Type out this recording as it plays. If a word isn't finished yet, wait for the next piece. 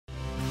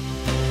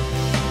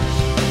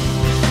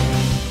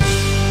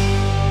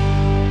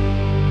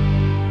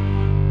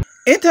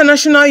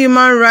International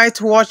human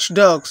rights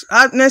watchdogs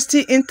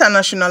Amnesty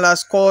International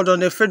has called on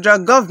the federal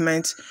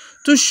government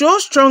to show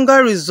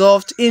stronger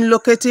resolve in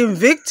locating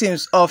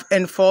victims of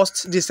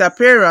enforced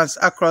disappearance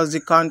across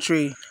the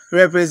country.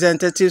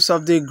 Representatives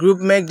of the group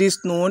make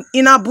this known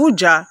in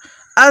Abuja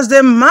as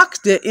they mark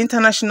the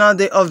International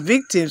Day of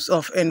Victims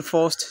of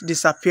Enforced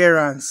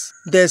Disappearance.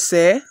 They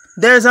say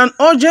there is an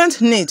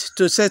urgent need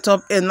to set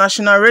up a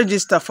national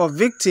register for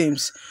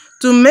victims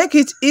to make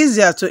it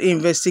easier to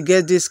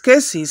investigate these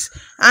cases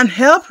and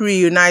help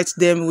reunite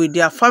them with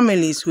their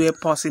families where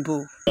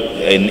possible.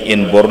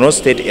 In Borno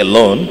State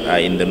alone,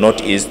 in the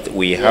northeast,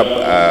 we have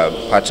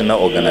partner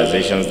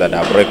organizations that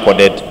have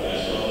recorded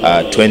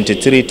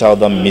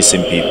 23,000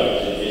 missing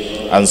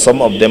people, and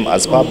some of them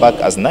as far back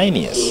as 9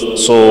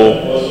 years. So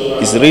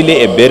it's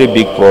really a very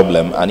big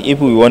problem, and if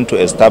we want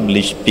to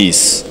establish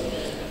peace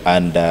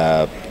and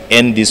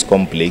end this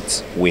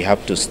conflict, we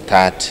have to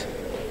start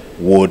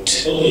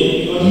with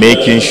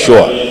making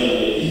sure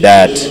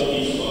that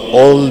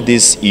all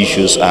these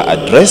issues are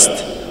addressed,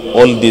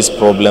 all these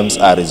problems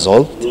are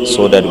resolved,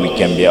 so that we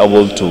can be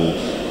able to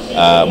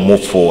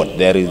move forward.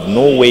 There is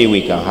no way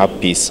we can have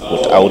peace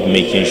without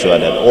making sure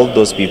that all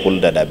those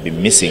people that have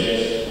been missing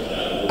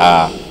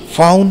are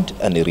found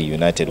and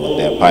reunited with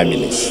their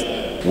families.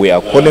 We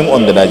are calling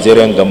on the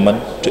Nigerian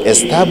government to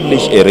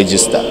establish a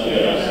register,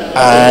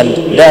 and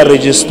that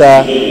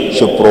register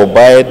should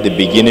provide the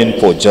beginning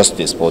for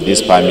justice for these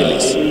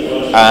families,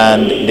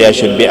 and there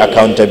should be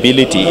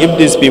accountability. If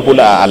these people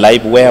are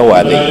alive, where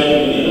were they?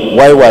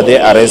 Why were they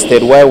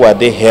arrested? Why were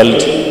they held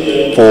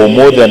for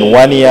more than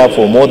 1 year,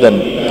 for more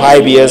than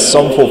 5 years,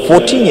 some for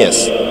 14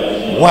 years?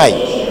 Why?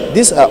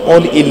 These are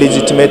all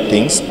illegitimate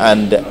things,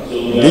 and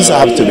these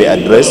have to be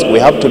addressed. We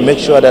have to make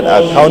sure that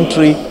our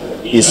country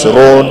is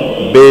run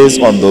based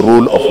on the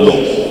rule of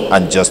law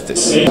and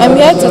justice. I'm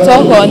here to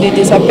talk on the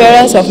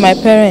disappearance of my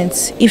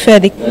parents, Ife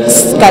the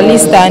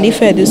Kalista and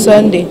Ife the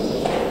Sunday,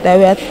 that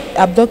were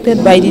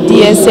abducted by the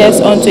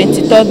DSS on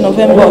 23rd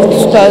November of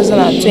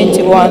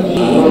 2021.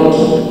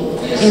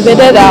 They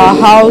invaded our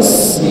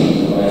house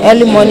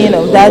early morning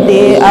of that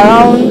day,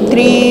 around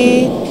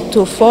 3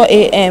 to 4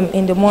 a.m.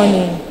 in the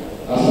morning.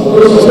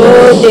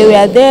 So they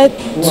were there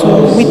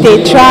with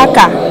a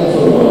tracker.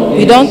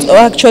 We don't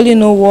actually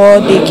know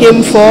what they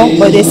came for,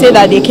 but they say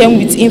that they came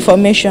with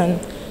information.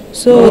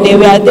 So they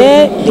were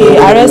there, they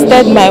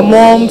arrested my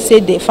mom,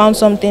 said they found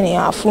something in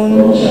her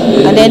phone,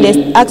 and then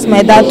they asked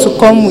my dad to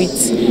come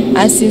with.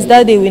 And since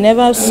that day, we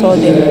never saw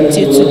them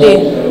till today.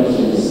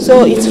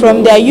 So it's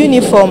from their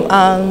uniform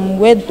and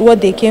what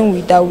they came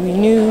with that we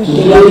knew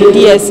they were the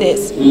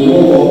DSS.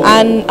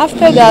 And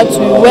after that,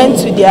 we went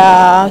to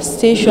their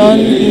station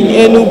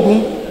in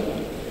Enugu,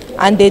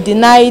 and they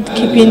denied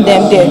keeping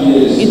them there.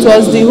 It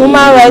was the human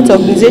rights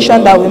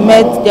organization that we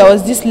met. There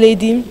was this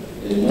lady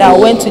that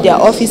went to their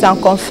office and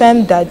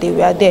confirmed that they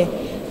were there.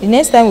 The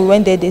next time we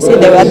went there, they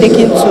said they were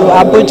taken to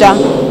Abuja.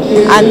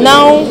 And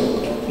now,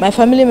 my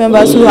family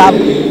members who have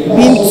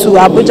been to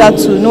Abuja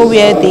to know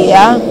where they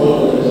are,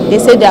 they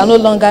say they are no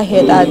longer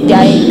here, that they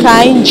are in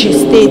Kainji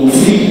State,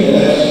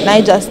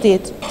 Niger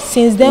State.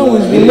 Since then,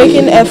 we've been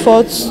making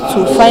efforts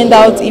to find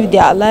out if they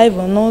are alive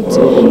or not,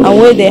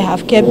 and where they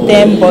have kept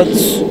them, but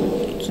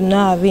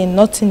now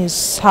nothing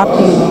is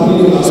happening.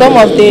 Some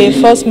of the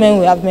first men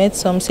we have met,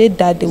 some said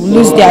that they will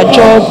lose their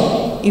job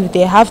if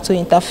they have to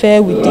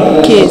interfere with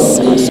the case.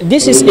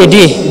 This is a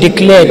day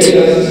declared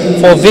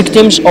for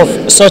victims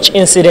of such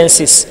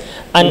incidences,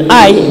 and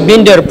I,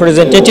 being the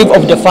representative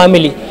of the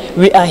family,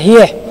 we are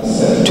here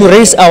to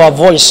raise our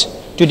voice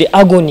to the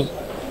agony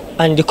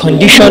and the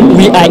condition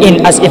we are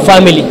in as a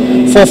family.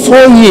 For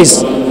 4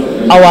 years,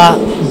 our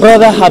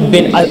brother have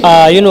been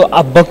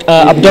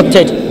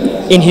abducted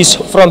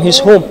from his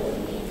home.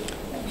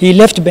 He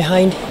left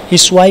behind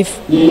his wife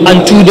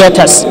and 2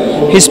 daughters.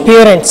 His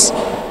parents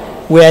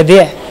were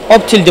there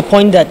up till the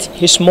point that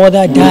his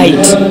mother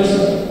died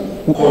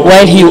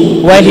while he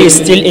is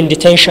still in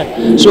detention.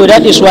 So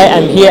that is why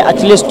I'm here,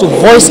 at least to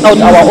voice out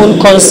our own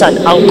concern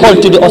and call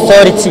to the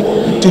authority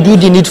to do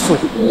the needful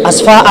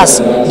as far as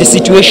the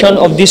situation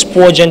of this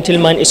poor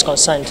gentleman is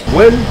concerned.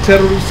 When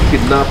terrorists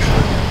kidnap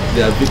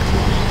their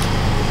victims,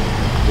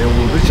 they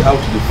will reach out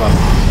to the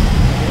family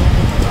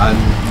and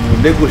you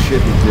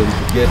negotiate with them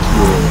to get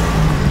your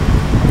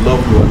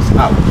loved ones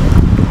out,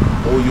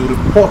 or you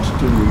report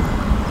to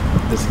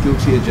the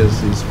security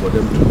agencies for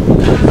them to go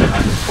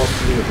and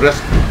possibly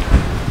rescue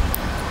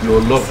your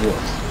loved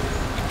ones.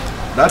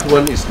 That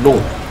one is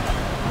known.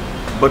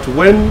 But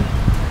when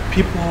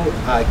people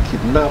are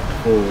kidnapped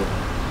for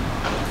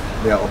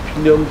their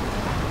opinion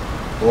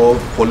or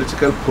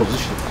political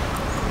position,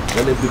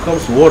 then it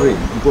becomes worrying,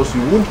 because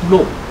you won't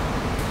know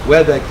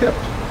where they're kept.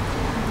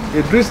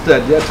 Idris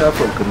Dadiata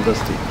from Kunda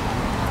State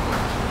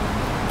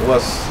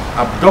was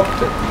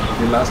abducted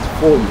the last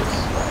 4 years,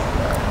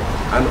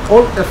 and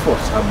all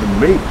efforts have been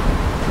made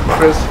to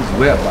trace his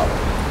whereabouts.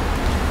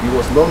 He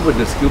was not with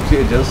the security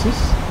agencies,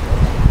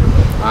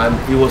 and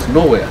he was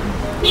nowhere.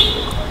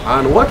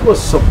 And what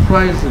was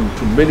surprising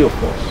to many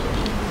of us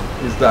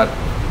is that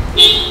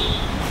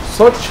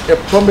such a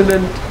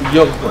prominent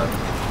young man,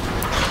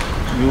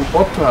 you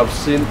ought to have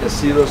seen a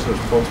serious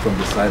response from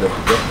the side of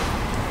the government.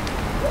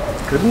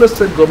 Kaduna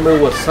State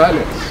government was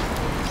silent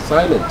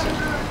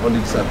on the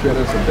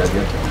disappearance of the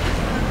Adieta.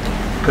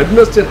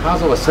 Kaduna State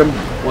House of Assembly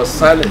was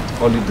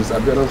silent on the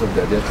disappearance of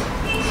the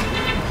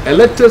Adieta.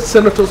 Elected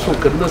senators from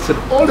Kaduna State,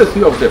 all the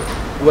three of them,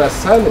 were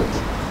silent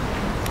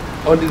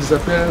on the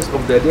disappearance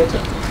of the Adieta.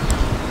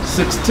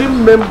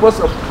 16 members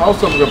of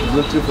House of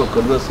Representatives from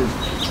Kaduna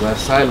State were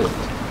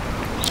silent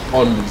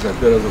on the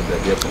disappearance of the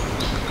Adieta.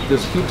 The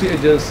security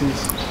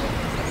agencies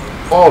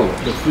all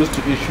refused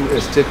to issue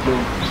a statement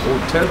or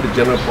tell the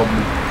general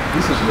public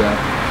this is where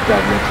the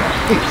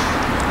Adieta is.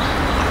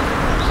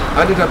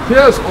 And it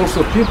appears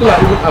also people are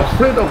even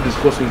afraid of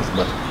discussing this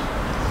matter.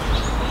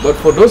 But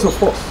for those of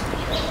us,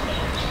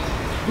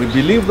 we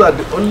believe that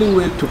the only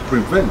way to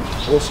prevent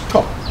or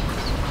stop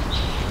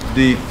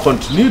the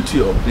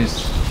continuity of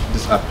this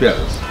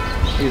disappearance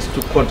is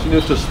to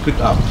continue to speak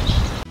out